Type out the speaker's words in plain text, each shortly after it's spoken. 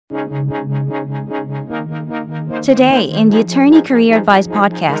Today in the Attorney Career Advice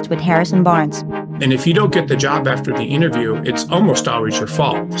podcast with Harrison Barnes. And if you don't get the job after the interview, it's almost always your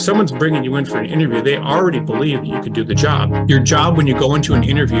fault. If someone's bringing you in for an interview, they already believe that you could do the job. Your job when you go into an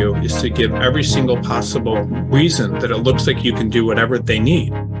interview is to give every single possible reason that it looks like you can do whatever they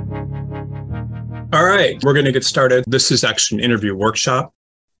need. All right, we're going to get started. This is actually an interview workshop.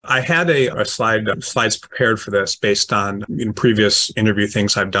 I had slides prepared for this based on previous interview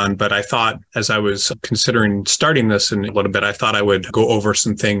things I've done, but I thought as I was considering starting this in a little bit, I thought I would go over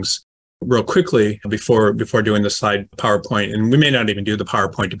some things real quickly before doing the slide PowerPoint. And we may not even do the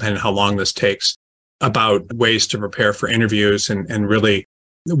PowerPoint depending on how long this takes, about ways to prepare for interviews and really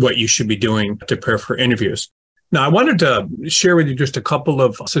what you should be doing to prepare for interviews. Now, I wanted to share with you just a couple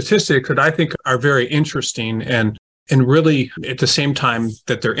of statistics that I think are very interesting and really, at the same time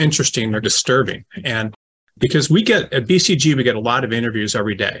that they're interesting, they're disturbing. And because at BCG, we get a lot of interviews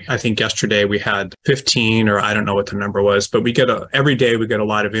every day. I think yesterday we had 15, or I don't know what the number was, but every day we get a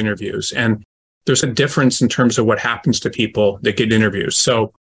lot of interviews. And there's a difference in terms of what happens to people that get interviews.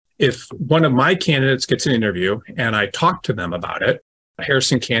 So if one of my candidates gets an interview and I talk to them about it, a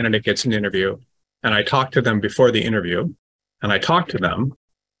Harrison candidate gets an interview and I talk to them before the interview and I talk to them,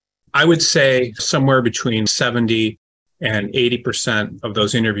 I would say somewhere between 70 and 80% of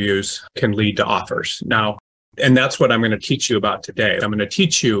those interviews can lead to offers. Now, and that's what I'm going to teach you about today. I'm going to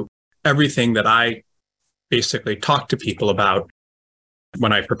teach you everything that I basically talk to people about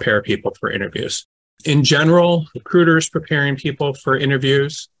when I prepare people for interviews. In general, recruiters preparing people for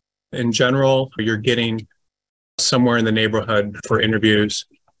interviews, in general, you're getting somewhere in the neighborhood for interviews,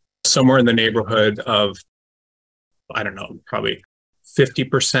 somewhere in the neighborhood of, I don't know, probably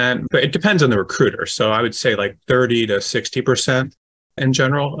 50%, but it depends on the recruiter. So I would say like 30 to 60% in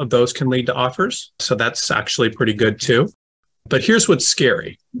general of those can lead to offers. So that's actually pretty good too. But here's what's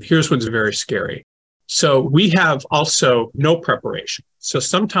scary. Here's what's very scary. So we have also no preparation. So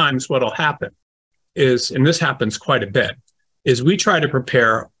sometimes what'll happen is, and this happens quite a bit, is we try to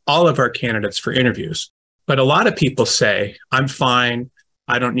prepare all of our candidates for interviews. But a lot of people say, I'm fine.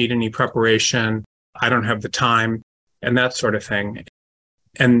 I don't need any preparation. I don't have the time and that sort of thing.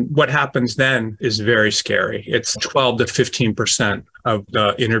 And what happens then is very scary. It's 12 to 15% of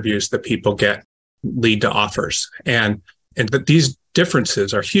the interviews that people get lead to offers. And that these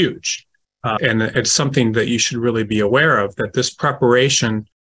differences are huge. And it's something that you should really be aware of, that this preparation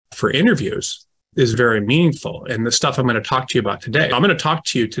for interviews is very meaningful. And the stuff I'm going to talk to you about today, I'm going to talk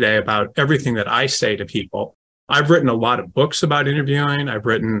to you today about everything that I say to people. I've written a lot of books about interviewing. I've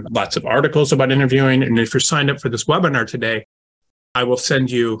written lots of articles about interviewing. And if you're signed up for this webinar today, I will send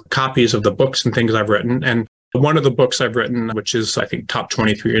you copies of the books and things I've written. And one of the books I've written, which is, I think, Top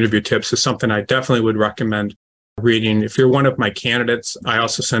 23 Interview Tips, is something I definitely would recommend reading. If you're one of my candidates, I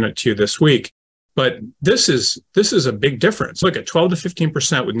also sent it to you this week. But this is a big difference. Look at 12 to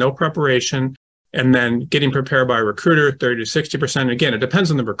 15% with no preparation, and then getting prepared by a recruiter, 30 to 60%. Again, it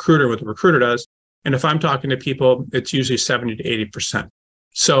depends on the recruiter, what the recruiter does. And if I'm talking to people, it's usually 70 to 80%.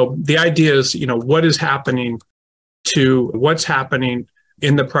 So the idea is, what's happening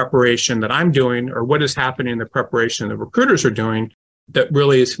in the preparation that I'm doing, or what is happening in the preparation the recruiters are doing, that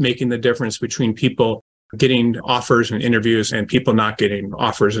really is making the difference between people getting offers and interviews and people not getting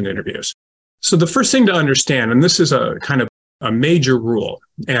offers and interviews. So the first thing to understand, and this is a kind of a major rule,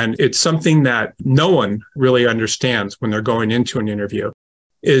 and it's something that no one really understands when they're going into an interview,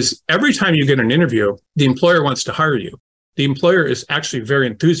 is every time you get an interview, the employer wants to hire you. The employer is actually very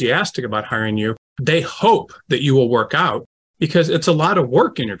enthusiastic about hiring you. They hope that you will work out because it's a lot of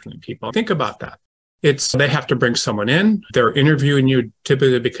work interviewing people. Think about that. They have to bring someone in. They're interviewing you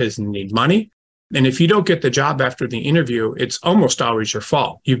typically because they need money. And if you don't get the job after the interview, it's almost always your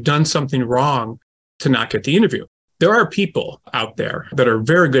fault. You've done something wrong to not get the interview. There are people out there that are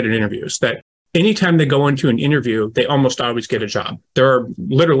very good at interviews that anytime they go into an interview, they almost always get a job.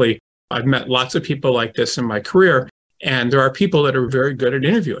 I've met lots of people like this in my career. And there are people that are very good at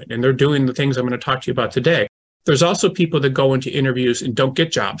interviewing, and they're doing the things I'm going to talk to you about today. There's also people that go into interviews and don't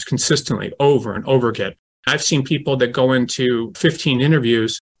get jobs consistently over and over again. I've seen people that go into 15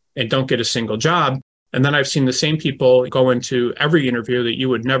 interviews and don't get a single job. And then I've seen the same people go into every interview that you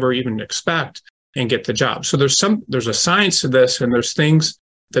would never even expect and get the job. So there's a science to this, and there's things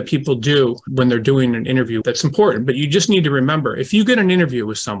that people do when they're doing an interview that's important. But you just need to remember, if you get an interview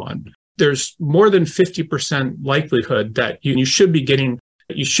with someone, there's more than 50% likelihood that you should be getting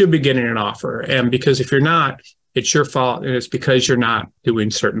an offer. And because if you're not, it's your fault, and it's because you're not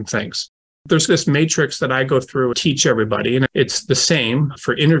doing certain things. There's this matrix that I go through, teach everybody, and it's the same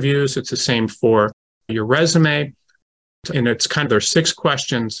for interviews. It's the same for your resume. And it's kind of, there's 6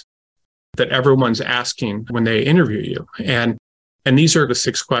 questions that everyone's asking when they interview you. And these are the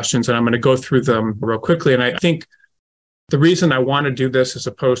 6 questions, and I'm going to go through them real quickly. And I think the reason I want to do this as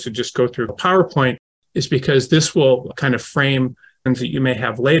opposed to just go through a PowerPoint is because this will kind of frame things that you may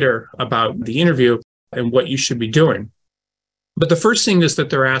have later about the interview and what you should be doing. But the first thing is that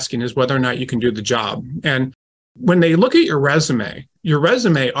they're asking is whether or not you can do the job. And when they look at your resume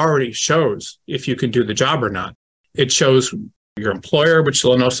already shows if you can do the job or not. It shows your employer, which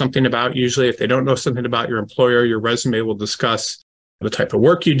they'll know something about. Usually, if they don't know something about your employer, your resume will discuss the type of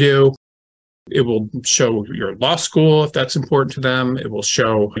work you do. It will show your law school, if that's important to them. It will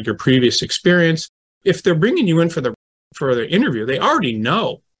show your previous experience. If they're bringing you in for the interview, they already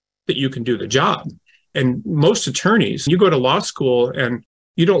know that you can do the job. And most attorneys, you go to law school and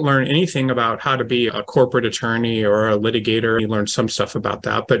you don't learn anything about how to be a corporate attorney or a litigator. You learn some stuff about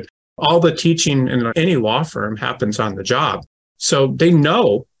that, but all the teaching in any law firm happens on the job. So they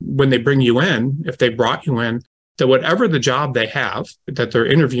know when they bring you in, if they brought you in, that whatever the job they have that they're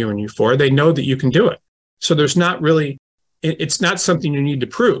interviewing you for, they know that you can do it. So there's not really, it's not something you need to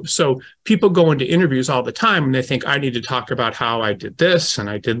prove. So people go into interviews all the time and they think, I need to talk about how I did this and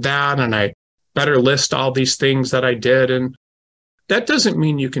I did that, and I better list all these things that I did. And that doesn't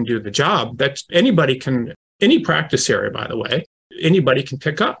mean you can do the job. That's anybody can, any practice area, by the way, anybody can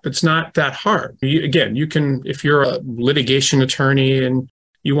pick up. It's not that hard. You can, if you're a litigation attorney and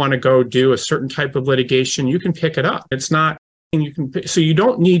you want to go do a certain type of litigation, you can pick it up. It's not, so you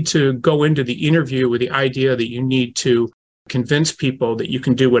don't need to go into the interview with the idea that you need to convince people that you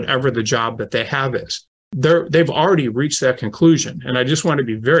can do whatever the job that they have is. They've already reached that conclusion. And I just want to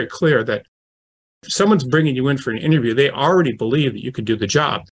be very clear that if someone's bringing you in for an interview, they already believe that you can do the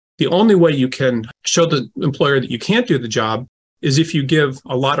job. The only way you can show the employer that you can't do the job is if you give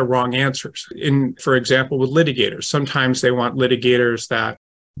a lot of wrong answers. For example, with litigators, sometimes they want litigators that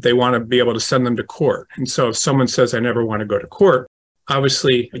they want to be able to send them to court. And so if someone says, I never want to go to court,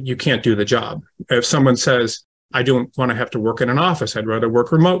 obviously you can't do the job. If someone says, I don't want to have to work in an office, I'd rather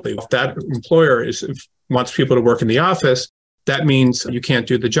work remotely. If that employer wants people to work in the office, that means you can't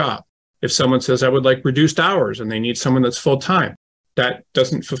do the job. If someone says, I would like reduced hours and they need someone that's full-time, that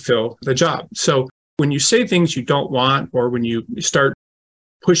doesn't fulfill the job. So when you say things you don't want, or when you start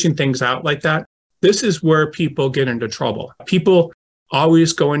pushing things out like that, this is where people get into trouble. People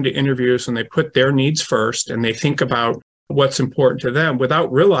always go into interviews and they put their needs first and they think about what's important to them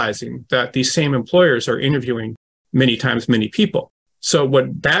without realizing that these same employers are interviewing many times many people. So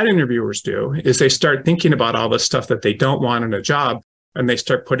what bad interviewers do is they start thinking about all the stuff that they don't want in a job and they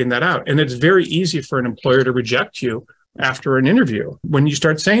start putting that out. And it's very easy for an employer to reject you after an interview when you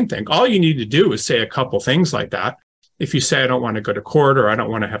start saying things. All you need to do is say a couple things like that. If you say, I don't want to go to court, or I don't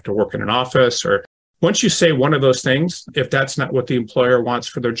want to have to work in an office, or once you say one of those things, if that's not what the employer wants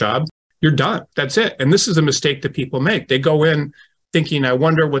for their job, you're done. That's it. And this is a mistake that people make. They go in thinking, I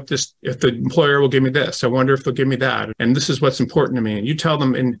wonder if the employer will give me this. I wonder if they'll give me that. And this is what's important to me. And you tell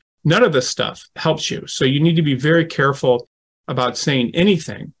them, and none of this stuff helps you. So you need to be very careful about saying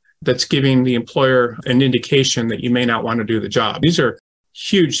anything that's giving the employer an indication that you may not want to do the job. These are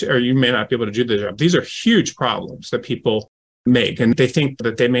huge, or you may not be able to do the job. These are huge problems that people make. And they think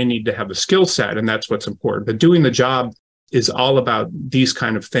that they may need to have a skill set, and that's what's important. But doing the job is all about these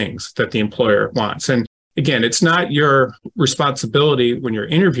kind of things that the employer wants. And again, it's not your responsibility when you're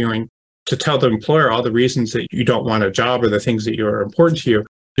interviewing to tell the employer all the reasons that you don't want a job or the things that are important to you.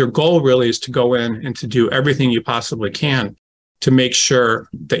 Your goal really is to go in and to do everything you possibly can to make sure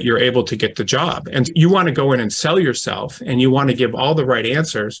that you're able to get the job. And you want to go in and sell yourself, and you want to give all the right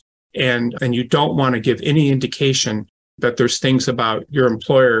answers, and you don't want to give any indication that there's things about your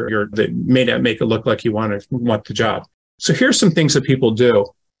employer that may not make it look like you want the job. So here's some things that people do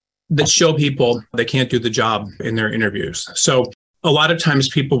that show people they can't do the job in their interviews. So a lot of times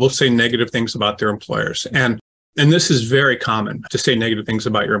people will say negative things about their employers. And this is very common to say negative things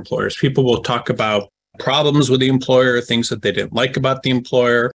about your employers. People will talk about problems with the employer, things that they didn't like about the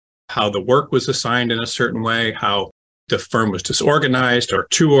employer, how the work was assigned in a certain way, how the firm was disorganized or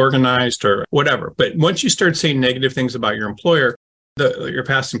too organized or whatever. But once you start saying negative things about your employer, your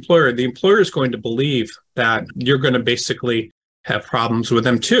past employer, the employer is going to believe that you're going to basically have problems with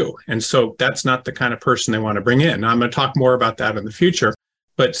them too. And so that's not the kind of person they want to bring in. Now, I'm going to talk more about that in the future,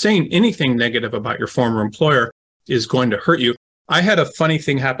 but saying anything negative about your former employer is going to hurt you. I had a funny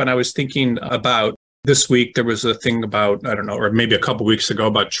thing happen. I was thinking about this week, there was a thing about, I don't know, or maybe a couple of weeks ago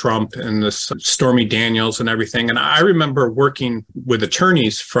about Trump and this Stormy Daniels and everything. And I remember working with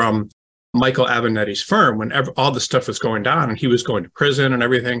attorneys from Michael Avenetti's firm when all the stuff was going down and he was going to prison and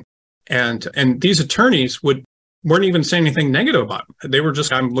everything. And these attorneys would weren't even saying anything negative about him. They were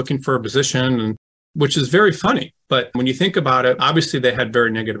just, I'm looking for a position, and which is very funny. But when you think about it, obviously they had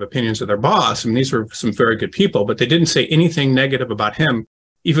very negative opinions of their boss. And these were some very good people, but they didn't say anything negative about him,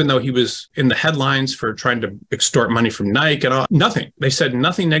 even though he was in the headlines for trying to extort money from Nike and all. Nothing. They said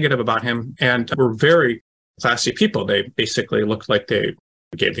nothing negative about him and were very classy people. They basically looked like they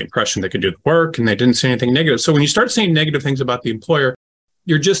gave the impression they could do the work, and they didn't say anything negative. So when you start saying negative things about the employer,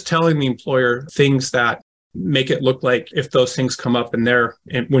 you're just telling the employer things that make it look like if those things come up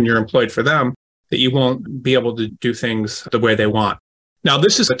when you're employed for them, that you won't be able to do things the way they want. Now,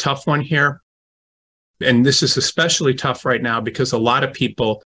 this is a tough one here. And this is especially tough right now because a lot of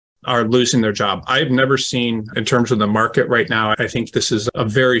people are losing their job. I've never seen, in terms of the market right now, I think this is a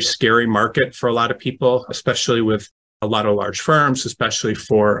very scary market for a lot of people, especially with a lot of large firms, especially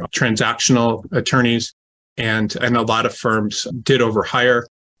for transactional attorneys. And a lot of firms did overhire.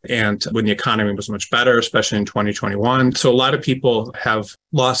 And when the economy was much better, especially in 2021. So a lot of people have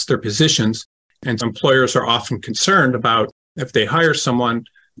lost their positions. And employers are often concerned about if they hire someone,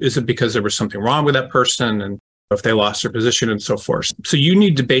 is it because there was something wrong with that person and if they lost their position and so forth. So you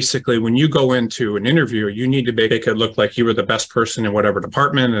need to basically, when you go into an interview, you need to make it look like you were the best person in whatever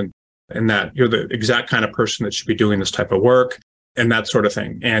department and that you're the exact kind of person that should be doing this type of work and that sort of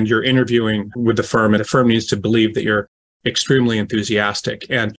thing. And you're interviewing with the firm, and the firm needs to believe that you're extremely enthusiastic.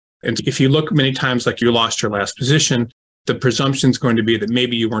 And if you look many times like you lost your last position, the presumption is going to be that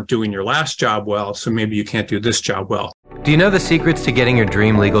maybe you weren't doing your last job well, so maybe you can't do this job well. Do you know the secrets to getting your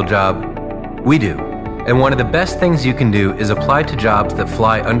dream legal job? We do. And one of the best things you can do is apply to jobs that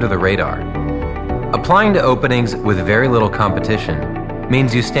fly under the radar. Applying to openings with very little competition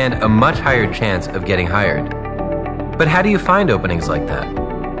means you stand a much higher chance of getting hired. But how do you find openings like that?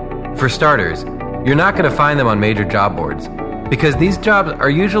 For starters, you're not going to find them on major job boards because these jobs are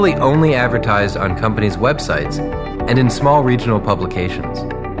usually only advertised on companies' websites and in small regional publications.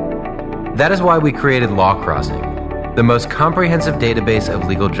 That is why we created Law Crossing, the most comprehensive database of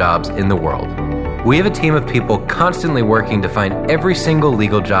legal jobs in the world. We have a team of people constantly working to find every single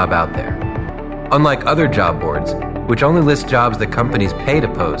legal job out there. Unlike other job boards, which only list jobs that companies pay to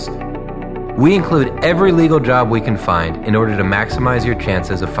post, we include every legal job we can find in order to maximize your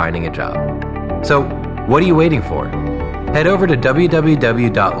chances of finding a job. So, what are you waiting for? Head over to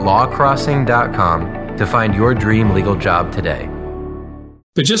www.lawcrossing.com to find your dream legal job today.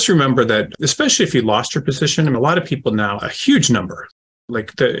 But just remember that, especially if you lost your position, a lot of people now, a huge number,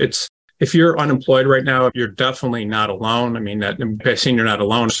 if you're unemployed right now, you're definitely not alone. I mean, by saying you're not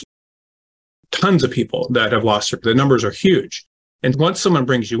alone, tons of people that have lost the numbers are huge. And once someone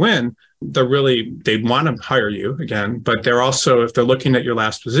brings you in, they want to hire you again, but they're also, if they're looking at your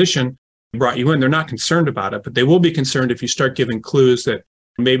last position, brought you in, they're not concerned about it, but they will be concerned if you start giving clues that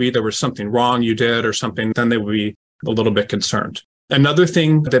maybe there was something wrong you did or something, then they will be a little bit concerned. Another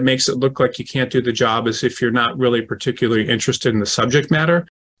thing that makes it look like you can't do the job is if you're not really particularly interested in the subject matter.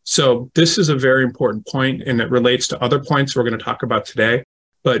 So this is a very important point, and it relates to other points we're going to talk about today.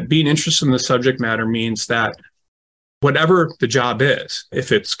 But being interested in the subject matter means that whatever the job is,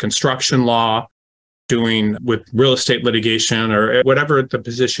 if it's construction law, doing with real estate litigation, or whatever the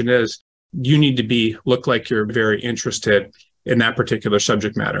position is, you need to look like you're very interested in that particular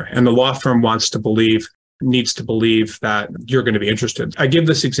subject matter. And the law firm needs to believe that you're going to be interested. I give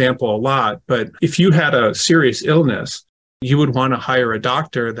this example a lot, but if you had a serious illness, you would want to hire a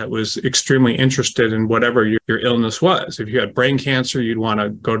doctor that was extremely interested in whatever your illness was. If you had brain cancer, you'd want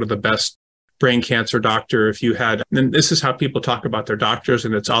to go to the best brain cancer doctor. And this is how people talk about their doctors,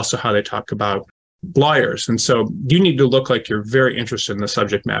 and it's also how they talk about lawyers. And so you need to look like you're very interested in the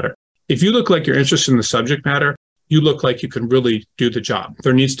subject matter. If you look like you're interested in the subject matter, you look like you can really do the job.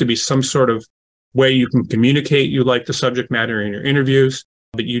 There needs to be some sort of way you can communicate you like the subject matter in your interviews,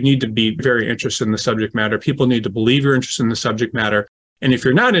 but you need to be very interested in the subject matter. People need to believe you're interested in the subject matter. And if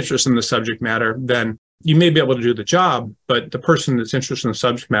you're not interested in the subject matter, then you may be able to do the job, but the person that's interested in the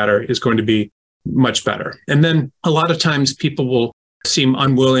subject matter is going to be much better. And then a lot of times people will seem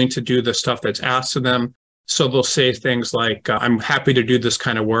unwilling to do the stuff that's asked of them. So they'll say things like, I'm happy to do this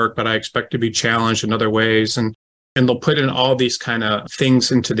kind of work, but I expect to be challenged in other ways. And they'll put in all these kind of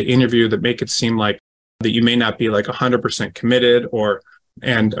things into the interview that make it seem like that you may not be like 100% committed or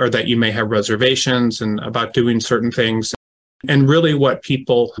that you may have reservations and about doing certain things. And really what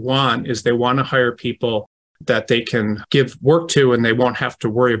people want is they want to hire people that they can give work to and they won't have to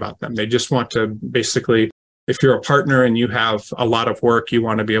worry about them. They just want to basically, if you're a partner and you have a lot of work, you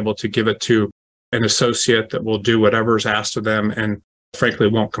want to be able to give it to an associate that will do whatever is asked of them and frankly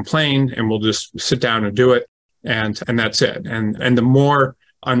won't complain and will just sit down and do it. And that's it. And the more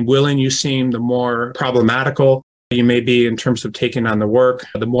unwilling you seem, the more problematical you may be in terms of taking on the work,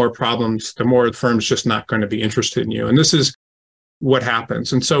 the more problems, the more the firm's just not going to be interested in you. And this is what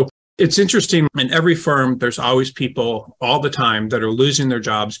happens. And so it's interesting. In every firm, there's always people all the time that are losing their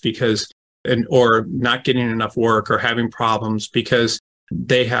jobs or not getting enough work or having problems because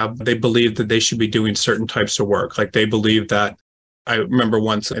they believe that they should be doing certain types of work. Like they believe that. I remember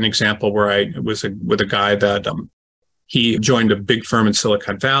once an example where I was with a guy that he joined a big firm in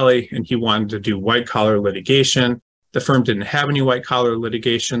Silicon Valley and he wanted to do white collar litigation. The firm didn't have any white collar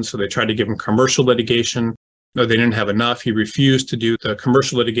litigation, so they tried to give him commercial litigation. No, they didn't have enough. He refused to do the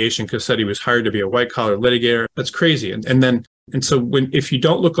commercial litigation because said he was hired to be a white collar litigator. That's crazy. And so if you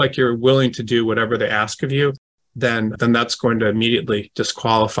don't look like you're willing to do whatever they ask of you, then that's going to immediately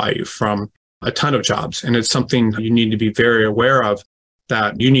disqualify you from a ton of jobs. And it's something you need to be very aware of,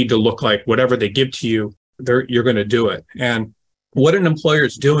 that you need to look like whatever they give to you, you're going to do it. And what an employer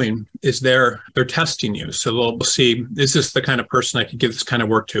is doing is they're testing you. So they'll see, is this the kind of person I could give this kind of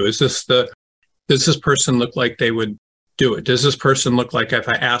work to? Does this person look like they would do it? Does this person look like if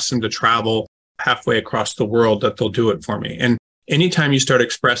I ask them to travel halfway across the world that they'll do it for me? And anytime you start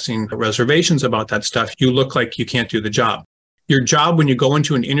expressing reservations about that stuff, you look like you can't do the job. Your job when you go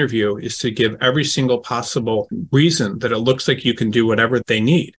into an interview is to give every single possible reason that it looks like you can do whatever they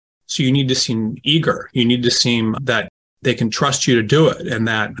need. So you need to seem eager. You need to seem that they can trust you to do it, and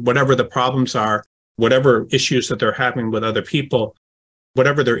that whatever the problems are, whatever issues that they're having with other people,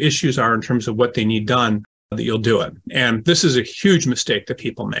 whatever their issues are in terms of what they need done, that you'll do it. And this is a huge mistake that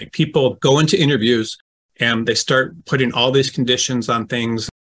people make. People go into interviews and they start putting all these conditions on things,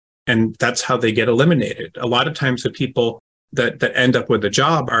 and that's how they get eliminated. A lot of times the people that end up with a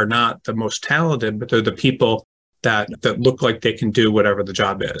job are not the most talented, but they're the people that look like they can do whatever the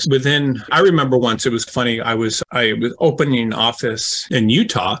job is. I remember once, it was funny, I was opening an office in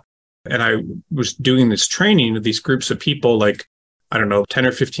Utah, and I was doing this training of these groups of people, like, I don't know, 10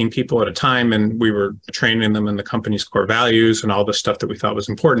 or 15 people at a time. And we were training them in the company's core values and all the stuff that we thought was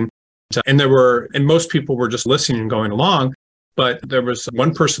important. And most people were just listening and going along. But there was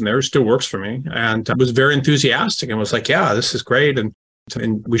one person there who still works for me and was very enthusiastic and was like, yeah, this is great. And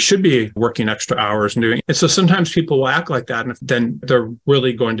we should be working extra hours and doing it. And so sometimes people will act like that, and then they're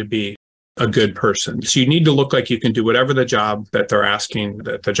really going to be a good person. So you need to look like you can do whatever the job that they're asking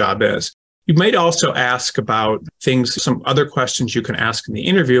that the job is. You might also ask about things, some other questions you can ask in the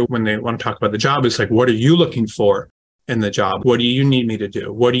interview when they want to talk about the job is like, what are you looking for in the job? What do you need me to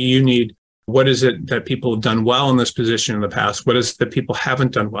do? What do you need? What is it that people have done well in this position in the past? What is it that people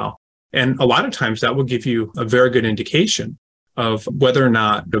haven't done well? And a lot of times that will give you a very good indication of whether or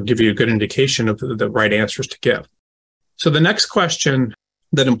not it'll give you a good indication of the right answers to give. So the next question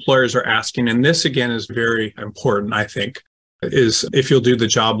that employers are asking, and this again is very important, I think, is if you'll do the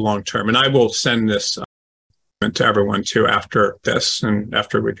job long term. And I will send this to everyone too after this and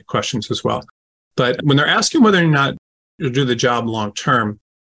after we get questions as well. But when they're asking whether or not you'll do the job long term,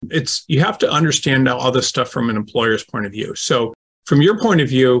 you have to understand all this stuff from an employer's point of view. So from your point of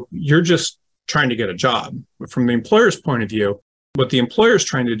view, you're just trying to get a job. But from the employer's point of view, what the employer is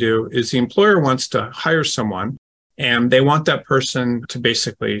trying to do is the employer wants to hire someone, and they want that person to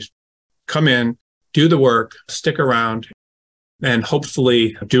basically come in, do the work, stick around, and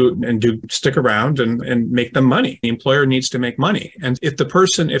hopefully stick around and make them money. The employer needs to make money. And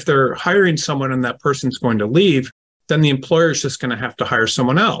if they're hiring someone and that person's going to leave, then the employer is just going to have to hire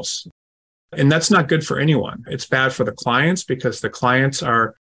someone else. And that's not good for anyone. It's bad for the clients because the clients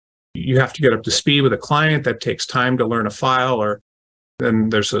you have to get up to speed with a client. That takes time to learn a file, or then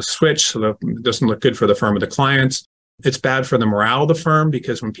there's a switch, so that it doesn't look good for the firm or the clients. It's bad for the morale of the firm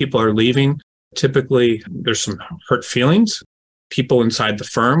because when people are leaving, typically there's some hurt feelings. People inside the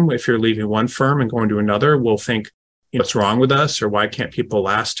firm, if you're leaving one firm and going to another, will think, what's wrong with us, or why can't people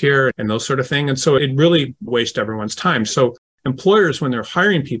last here, and those sort of things. And so it really wastes everyone's time. So employers, when they're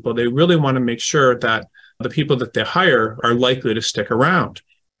hiring people, they really want to make sure that the people that they hire are likely to stick around.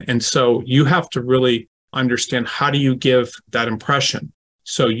 And so you have to really understand, how do you give that impression?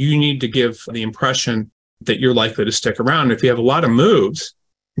 So you need to give the impression that you're likely to stick around. If you have a lot of moves,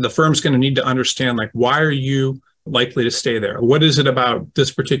 the firm's going to need to understand, like, why are you likely to stay there? What is it about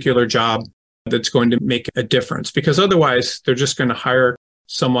this particular job that's going to make a difference? Because otherwise, they're just going to hire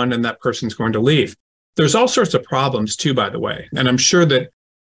someone and that person's going to leave. There's all sorts of problems too, by the way. And I'm sure that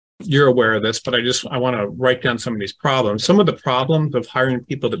you're aware of this, but I want to write down some of these problems. Some of the problems of hiring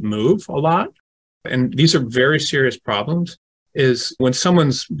people that move a lot, and these are very serious problems, is when someone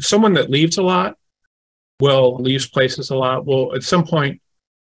that leaves a lot, leaves places a lot, will at some point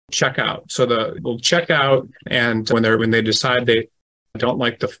check out. So they'll check out, and when they decide they don't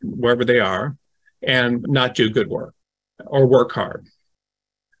like wherever they are, and not do good work or work hard.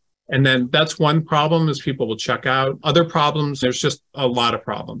 And then that's one problem, is people will check out. Other problems, there's just a lot of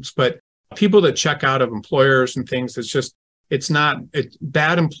problems, but people that check out of employers and things,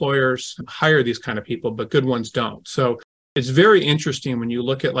 bad employers hire these kind of people, but good ones don't. So it's very interesting when you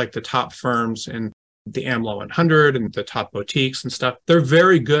look at like the top firms and the AmLaw 100 and the top boutiques and stuff. They're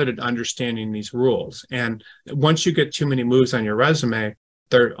very good at understanding these rules. And once you get too many moves on your resume,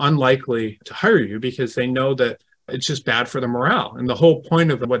 they're unlikely to hire you because they know that it's just bad for the morale. And the whole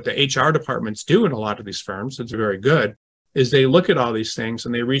point of what the HR departments do in a lot of these firms, it's very good, is they look at all these things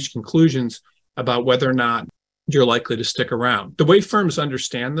and they reach conclusions about whether or not you're likely to stick around. The way firms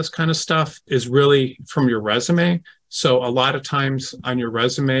understand this kind of stuff is really from your resume. So a lot of times on your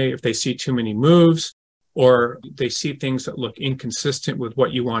resume, if they see too many moves or they see things that look inconsistent with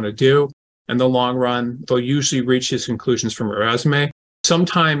what you want to do, in the long run, they'll usually reach these conclusions from a resume.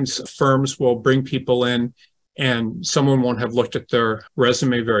 Sometimes firms will bring people in and someone won't have looked at their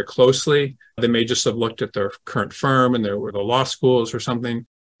resume very closely. They may just have looked at their current firm and their law schools or something,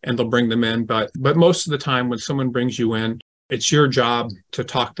 and they'll bring them in. But most of the time when someone brings you in, it's your job to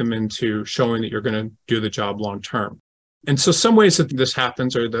talk them into showing that you're going to do the job long term. And so some ways that this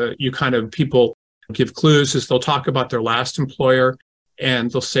happens are people give clues is they'll talk about their last employer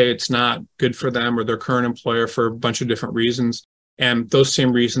and they'll say it's not good for them or their current employer for a bunch of different reasons. And those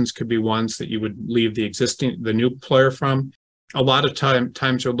same reasons could be ones that you would leave the new employer from. A lot of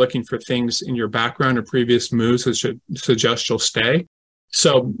times you're looking for things in your background or previous moves that should suggest you'll stay.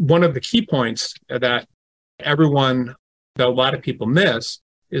 So one of the key points that a lot of people miss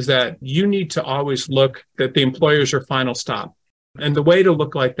is that you need to always look that the employer is your final stop. And the way to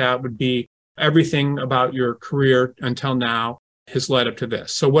look like that would be everything about your career until now has led up to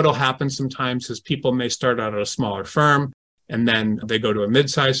this. So what'll happen sometimes is people may start out at a smaller firm, and then they go to a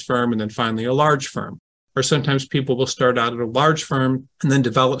mid-sized firm, and then finally a large firm. Or sometimes people will start out at a large firm and then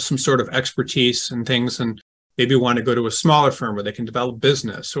develop some sort of expertise and things, and maybe want to go to a smaller firm where they can develop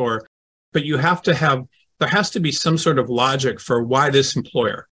business. But there has to be some sort of logic for why is this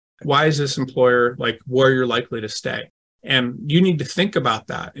employer like where you're likely to stay. And you need to think about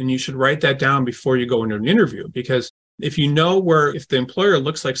that, and you should write that down before you go into an interview, because if the employer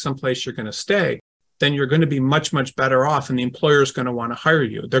looks like someplace you're going to stay, then you're going to be much, much better off, and the employer is going to want to hire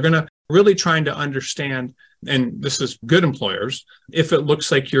you. They're going to really trying to understand, and this is good employers, if it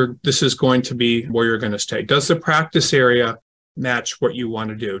looks like this is going to be where you're going to stay. Does the practice area match what you want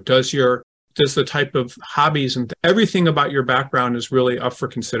to do? Does the type of hobbies and everything about your background is really up for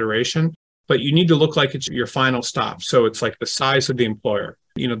consideration, but you need to look like it's your final stop. So it's like the size of the employer,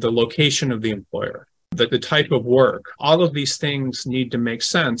 the location of the employer, the type of work, all of these things need to make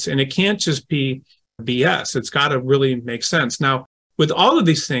sense. And it can't just be BS. It's got to really make sense. Now, with all of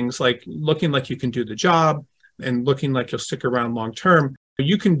these things, like looking like you can do the job and looking like you'll stick around long term,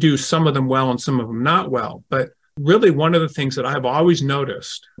 you can do some of them well and some of them not well. But really, one of the things that I've always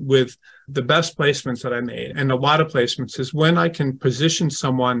noticed with the best placements that I made, and a lot of placements, is when I can position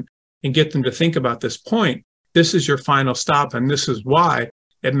someone and get them to think about this point, this is your final stop, and this is why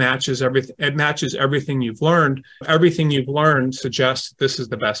it matches everything. It matches everything you've learned. Everything you've learned suggests this is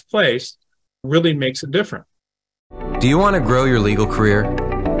the best place. Really makes a difference. Do you want to grow your legal career?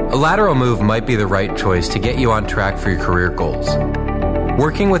 A lateral move might be the right choice to get you on track for your career goals.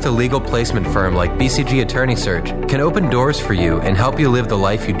 Working with a legal placement firm like BCG Attorney Search can open doors for you and help you live the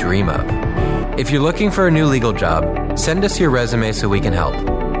life you dream of. If you're looking for a new legal job, send us your resume so we can help.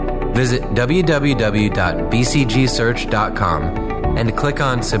 Visit www.bcgsearch.com and click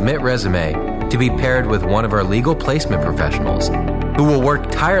on Submit Resume to be paired with one of our legal placement professionals who will work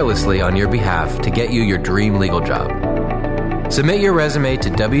tirelessly on your behalf to get you your dream legal job. Submit your resume to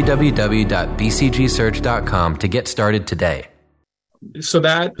www.bcgsearch.com to get started today. So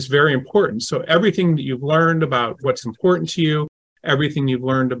that is very important. So everything that you've learned about what's important to you, everything you've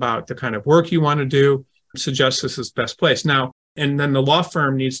learned about the kind of work you want to do, suggests this is the best place. Now, and then the law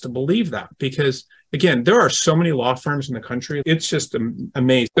firm needs to believe that, because again, there are so many law firms in the country. It's just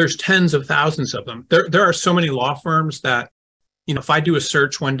amazing. There's tens of thousands of them. There are so many law firms that, if I do a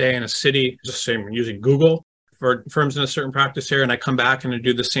search one day in a city, just say I'm using Google for firms in a certain practice area, and I come back and I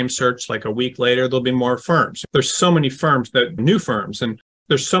do the same search like a week later, there'll be more firms. There's so many firms, new firms, and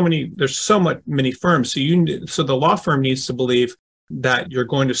there's so many firms. So the law firm needs to believe that you're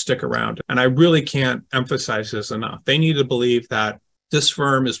going to stick around. And I really can't emphasize this enough. They need to believe that this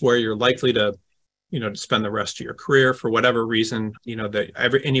firm is where you're likely to, to spend the rest of your career for whatever reason,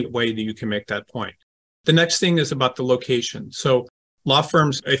 any way that you can make that point. The next thing is about the location. So law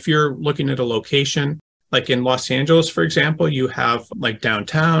firms, if you're looking at a location, Like in Los Angeles, for example, you have like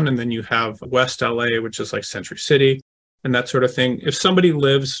downtown, and then you have West LA, which is like Century City and that sort of thing. If somebody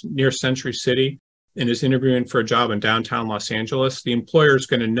lives near Century City and is interviewing for a job in downtown Los Angeles, the employer is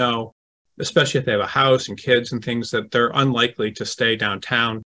going to know, especially if they have a house and kids and things, that they're unlikely to stay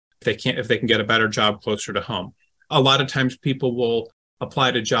downtown if they can get a better job closer to home. A lot of times people will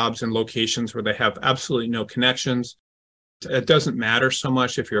apply to jobs in locations where they have absolutely no connections. It doesn't matter so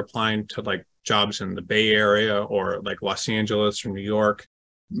much if you're applying to like jobs in the Bay Area or like Los Angeles or New York,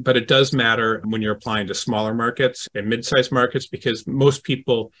 but it does matter when you're applying to smaller markets and mid-sized markets, because most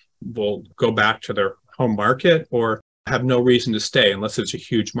people will go back to their home market or have no reason to stay unless it's a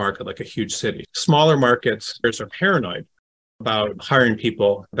huge market, like a huge city. Smaller markets, they're paranoid about hiring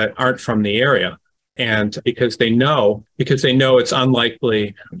people that aren't from the area. And because they know it's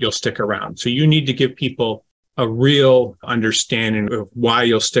unlikely you'll stick around. So you need to give people a real understanding of why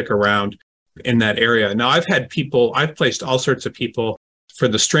you'll stick around in that area. Now, I've placed all sorts of people for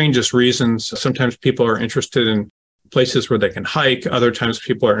the strangest reasons. Sometimes people are interested in places where they can hike. Other times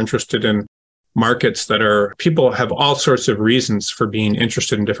people are interested in markets people have all sorts of reasons for being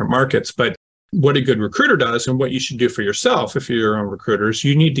interested in different markets. But what a good recruiter does, and what you should do for yourself if you're your own recruiter, is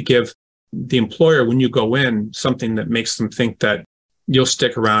you need to give the employer, when you go in, something that makes them think that you'll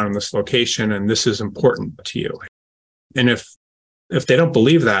stick around in this location and this is important to you. And if they don't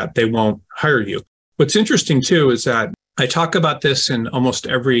believe that, they won't hire you. What's interesting too is that I talk about this in almost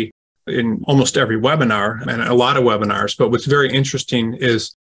every webinar and a lot of webinars, but what's very interesting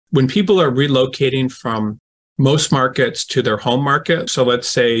is when people are relocating from most markets to their home market. So let's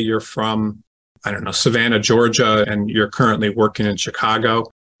say you're from, Savannah, Georgia, and you're currently working in Chicago.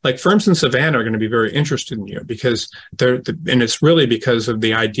 Like firms in Savannah are going to be very interested in you because and it's really because of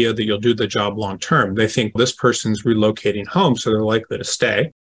the idea that you'll do the job long term. They think this person's relocating home, so they're likely to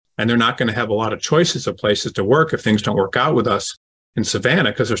stay. And they're not going to have a lot of choices of places to work if things don't work out with us in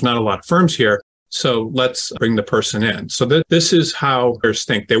Savannah, because there's not a lot of firms here. So let's bring the person in. So this is how employers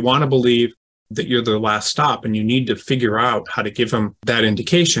think. They want to believe that you're their last stop, and you need to figure out how to give them that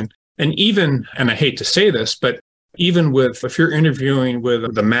indication. And I hate to say this, but even if you're interviewing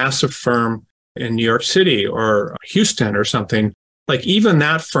with the massive firm in New York City or Houston or something, like even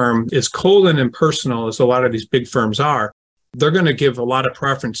that firm, as cold and impersonal as a lot of these big firms are, they're going to give a lot of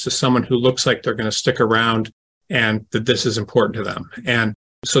preference to someone who looks like they're going to stick around and that this is important to them. And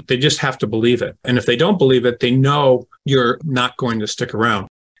so they just have to believe it. And if they don't believe it, they know you're not going to stick around.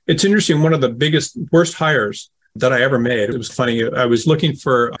 It's interesting. One of the worst hires that I ever made, it was funny. I was looking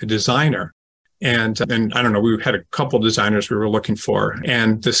for a designer. And I don't know, we had a couple designers we were looking for.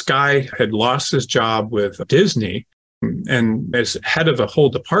 And this guy had lost his job with Disney and as head of a whole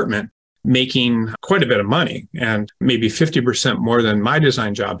department, making quite a bit of money and maybe 50% more than my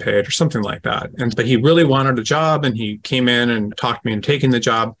design job paid or something like that. But he really wanted a job, and he came in and talked me into taking the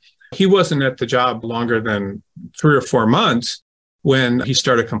job. He wasn't at the job longer than 3 or 4 months when he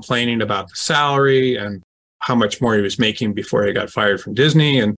started complaining about the salary and how much more he was making before he got fired from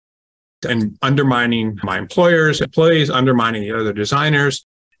Disney, and undermining my employees, undermining the other designers.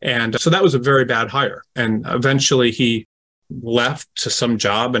 And so that was a very bad hire. And eventually he left to some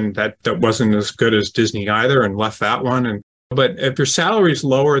job, and that wasn't as good as Disney either, and left that one. But if your salary is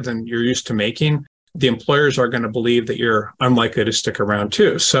lower than you're used to making, the employers are going to believe that you're unlikely to stick around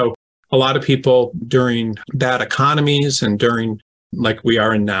too. So a lot of people during bad economies and during like we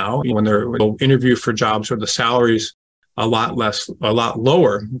are in now, when they'll interview for jobs where the salary's a lot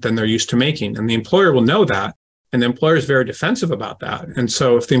lower than they're used to making. And the employer will know that. And the employer is very defensive about that. And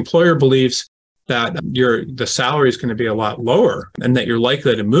so if the employer believes that the salary is going to be a lot lower and that you're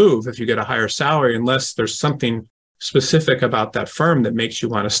likely to move if you get a higher salary, unless there's something specific about that firm that makes you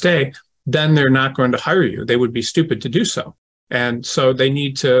want to stay, then they're not going to hire you. They would be stupid to do so. And so they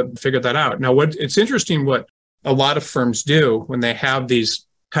need to figure that out. Now, it's interesting what a lot of firms do when they have these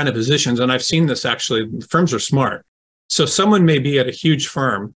kind of positions. And I've seen this actually, firms are smart. So someone may be at a huge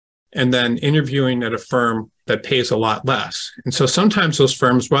firm and then interviewing at a firm that pays a lot less. And so sometimes those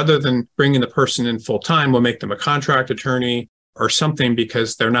firms, rather than bringing the person in full time, will make them a contract attorney or something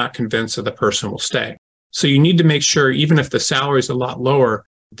because they're not convinced that the person will stay. So you need to make sure, even if the salary is a lot lower,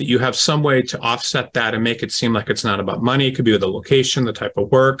 that you have some way to offset that and make it seem like it's not about money. It could be the location, the type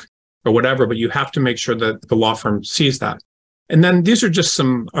of work, or whatever, but you have to make sure that the law firm sees that. And then these are just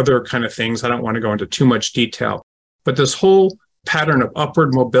some other kind of things. I don't want to go into too much detail. But this whole pattern of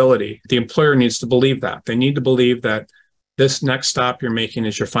upward mobility, the employer needs to believe that. They need to believe that this next stop you're making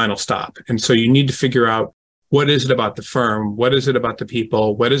is your final stop. And so you need to figure out, what is it about the firm? What is it about the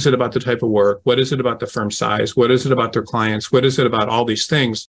people? What is it about the type of work? What is it about the firm size? What is it about their clients? What is it about all these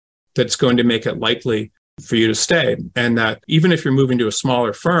things that's going to make it likely for you to stay. And that even if you're moving to a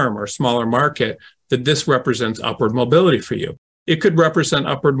smaller firm or a smaller market, that this represents upward mobility for you. It could represent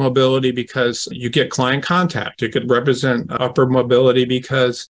upward mobility because you get client contact. It could represent upward mobility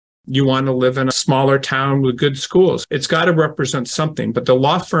because you want to live in a smaller town with good schools. It's got to represent something, but the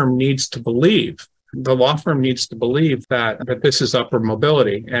law firm needs to believe. The law firm needs to believe that this is upward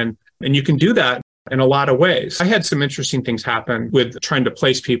mobility. And you can do that in a lot of ways. I had some interesting things happen with trying to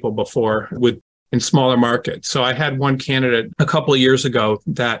place people before in smaller markets. So I had one candidate a couple of years ago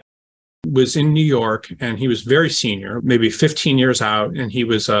that was in New York, and he was very senior, maybe 15 years out, and he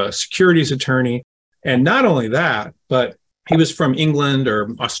was a securities attorney. And not only that, but he was from England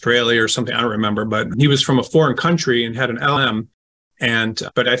or Australia or something, I don't remember, but he was from a foreign country and had an LM.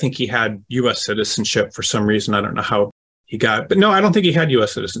 But I think he had U.S. citizenship for some reason. I don't know how he got, but no, I don't think he had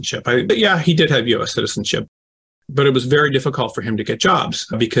U.S. citizenship. But yeah, he did have U.S. citizenship, but it was very difficult for him to get jobs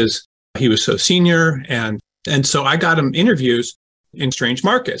because he was so senior. And so I got him interviews in strange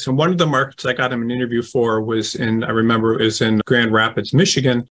markets. And one of the markets I got him an interview for was in Grand Rapids,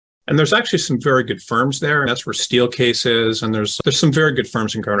 Michigan. And there's actually some very good firms there. That's where Steelcase is. And there's some very good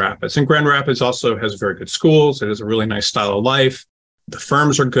firms in Grand Rapids. And Grand Rapids also has very good schools. It has a really nice style of life. The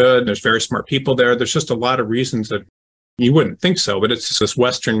firms are good. There's very smart people there. There's just a lot of reasons that you wouldn't think so, but it's this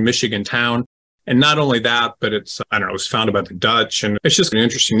Western Michigan town. And not only that, but it was founded by the Dutch, and it's just an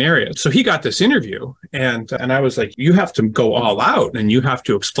interesting area. So he got this interview, and I was like, you have to go all out, and you have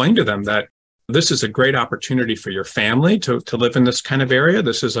to explain to them that this is a great opportunity for your family to live in this kind of area.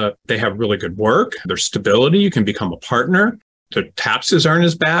 They have really good work. There's stability. You can become a partner. The taxes aren't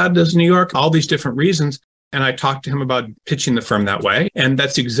as bad as New York, all these different reasons. And I talked to him about pitching the firm that way. And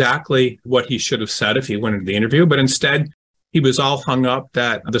that's exactly what he should have said if he went into the interview. But instead, he was all hung up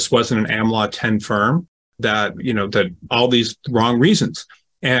that this wasn't an AmLaw 10 firm, that all these wrong reasons.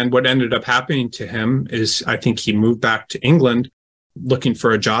 And what ended up happening to him is I think he moved back to England looking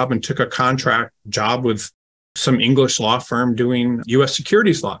for a job and took a contract job with some English law firm doing U.S.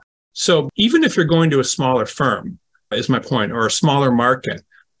 securities law. So even if you're going to a smaller firm, is my point, or a smaller market,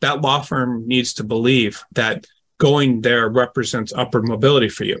 that law firm needs to believe that going there represents upward mobility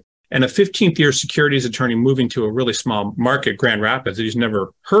for you. And a 15th year securities attorney moving to a really small market, Grand Rapids, that he's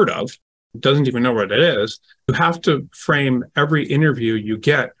never heard of, doesn't even know what it is, you have to frame every interview you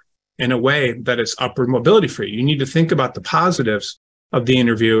get in a way that is upward mobility for you. You need to think about the positives of the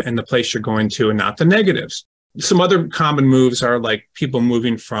interview and the place you're going to and not the negatives. Some other common moves are like people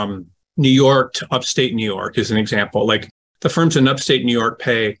moving from New York to upstate New York is an example. Like the firms in upstate New York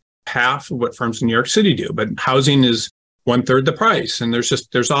pay half of what firms in New York City do, but housing is 1/3 the price. And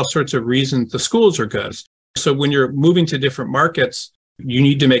there's all sorts of reasons. The schools are good. So when you're moving to different markets, you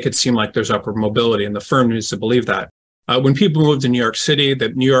need to make it seem like there's upward mobility, and the firm needs to believe that. When people move to New York City,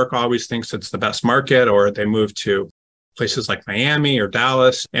 that New York always thinks it's the best market, or they move to places like Miami or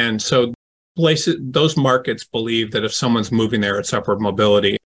Dallas. And so those markets believe that if someone's moving there, it's upward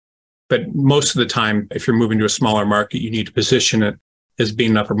mobility. But most of the time, if you're moving to a smaller market, you need to position it as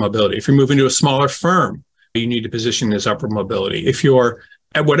being upward mobility. If you're moving to a smaller firm, you need to position as upward mobility. If you're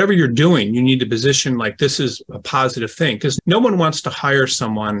at whatever you're doing, you need to position like this is a positive thing, because no one wants to hire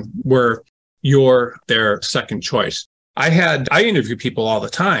someone where you're their second choice. I interview people all the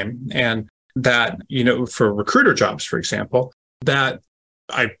time, and that, for recruiter jobs, for example, that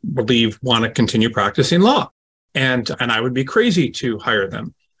I believe want to continue practicing law. And I would be crazy to hire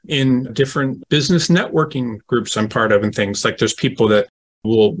them. In different business networking groups I'm part of and things, like there's people that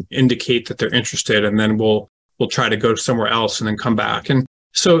will indicate that they're interested, and then we'll try to go somewhere else and then come back. And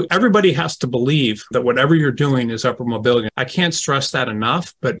so everybody has to believe that whatever you're doing is upward mobility. I can't stress that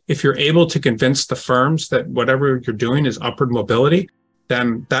enough, but if you're able to convince the firms that whatever you're doing is upward mobility,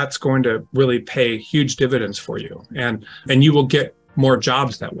 then that's going to really pay huge dividends for you. And you will get more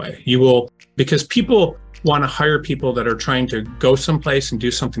jobs that way. You will, because people want to hire people that are trying to go someplace and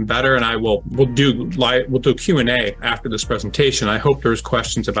do something better. And we'll do Q&A after this presentation. I hope there's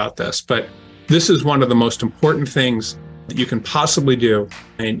questions about this, but this is one of the most important things that you can possibly do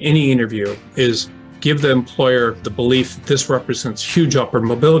in any interview is give the employer the belief that this represents huge upward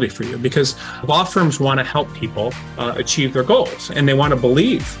mobility for you, because law firms want to help people achieve their goals, and they want to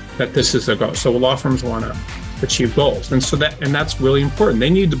believe that this is their goal. So law firms want to achieve goals. And that's really important. They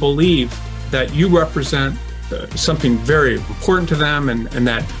need to believe that you represent something very important to them, and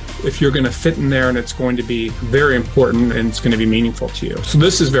that if you're going to fit in there, and it's going to be very important and it's going to be meaningful to you. So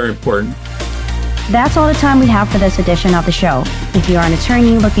this is very important. That's all the time we have for this edition of the show. If you're an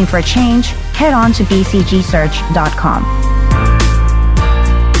attorney looking for a change, head on to bcgsearch.com.